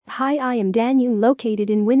Hi, I am Dan Young,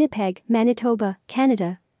 located in Winnipeg, Manitoba,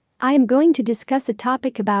 Canada. I am going to discuss a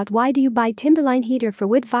topic about why do you buy TimberLine heater for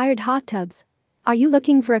wood-fired hot tubs. Are you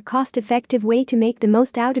looking for a cost-effective way to make the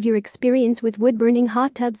most out of your experience with wood-burning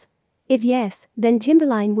hot tubs? If yes, then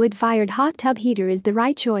TimberLine wood-fired hot tub heater is the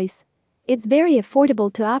right choice. It's very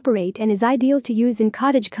affordable to operate and is ideal to use in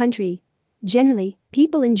cottage country. Generally,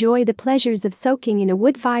 people enjoy the pleasures of soaking in a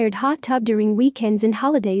wood-fired hot tub during weekends and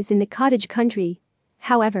holidays in the cottage country.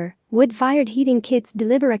 However, wood-fired heating kits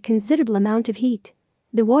deliver a considerable amount of heat.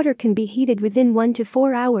 The water can be heated within 1 to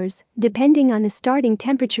 4 hours, depending on the starting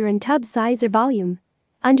temperature and tub size or volume.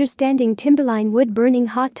 Understanding TimberLine wood-burning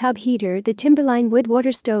hot tub heater. The TimberLine wood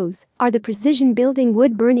water stoves are the precision-building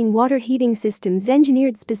wood-burning water heating systems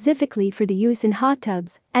engineered specifically for the use in hot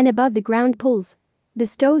tubs and above-the-ground pools. The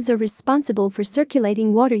stoves are responsible for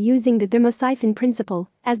circulating water using the thermosiphon principle,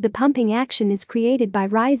 as the pumping action is created by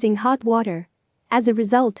rising hot water. As a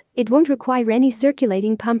result, it won't require any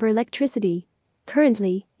circulating pump or electricity.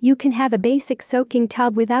 Currently, you can have a basic soaking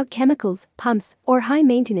tub without chemicals, pumps, or high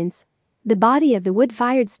maintenance. The body of the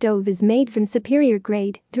wood-fired stove is made from superior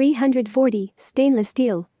grade 340 stainless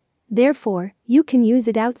steel. Therefore, you can use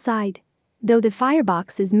it outside. Though the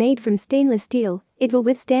firebox is made from stainless steel, it will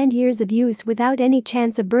withstand years of use without any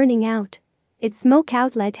chance of burning out. Its smoke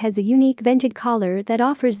outlet has a unique vented collar that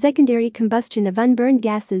offers secondary combustion of unburned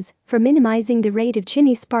gases for minimizing the rate of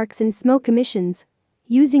chimney sparks and smoke emissions.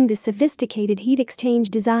 Using the sophisticated heat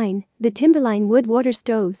exchange design, the TimberLine wood water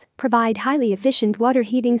stoves provide highly efficient water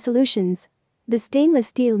heating solutions. The stainless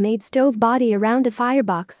steel-made stove body around the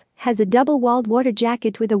firebox has a double-walled water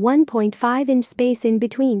jacket with a 1.5-inch space in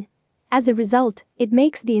between. As a result, it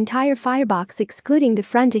makes the entire firebox excluding the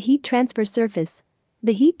front a heat transfer surface.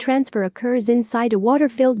 The heat transfer occurs inside a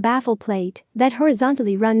water-filled baffle plate that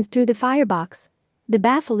horizontally runs through the firebox. The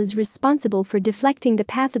baffle is responsible for deflecting the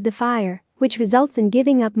path of the fire, which results in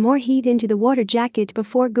giving up more heat into the water jacket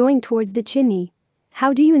before going towards the chimney.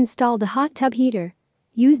 How do you install the hot tub heater?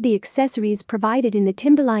 Use the accessories provided in the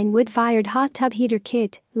TimberLine wood-fired hot tub heater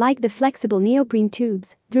kit, like the flexible neoprene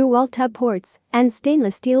tubes, through-wall tub ports, and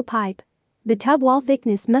stainless steel pipe. The tub wall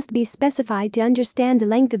thickness must be specified to understand the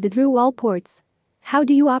length of the through-wall ports. How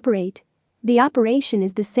do you operate? The operation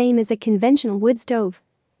is the same as a conventional wood stove.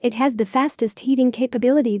 It has the fastest heating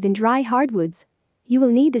capability than dry hardwoods. You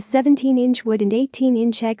will need the 17-inch wood and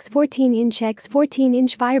 18-inch x 14-inch x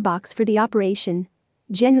 14-inch firebox for the operation.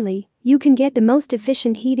 Generally, you can get the most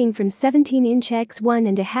efficient heating from 17-inch x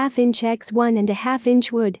 1.5-inch x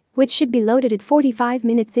 1.5-inch wood, which should be loaded at 45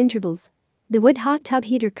 minutes intervals. The wood hot tub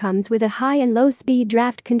heater comes with a high and low speed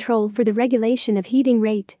draft control for the regulation of heating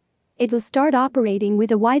rate. It will start operating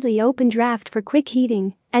with a widely open draft for quick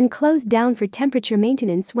heating and close down for temperature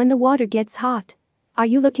maintenance when the water gets hot. Are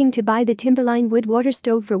you looking to buy the TimberLine wood water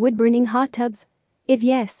stove for wood-burning hot tubs? If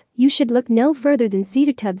yes, you should look no further than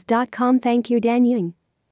cedartubs.com. Thank you, Dan Young.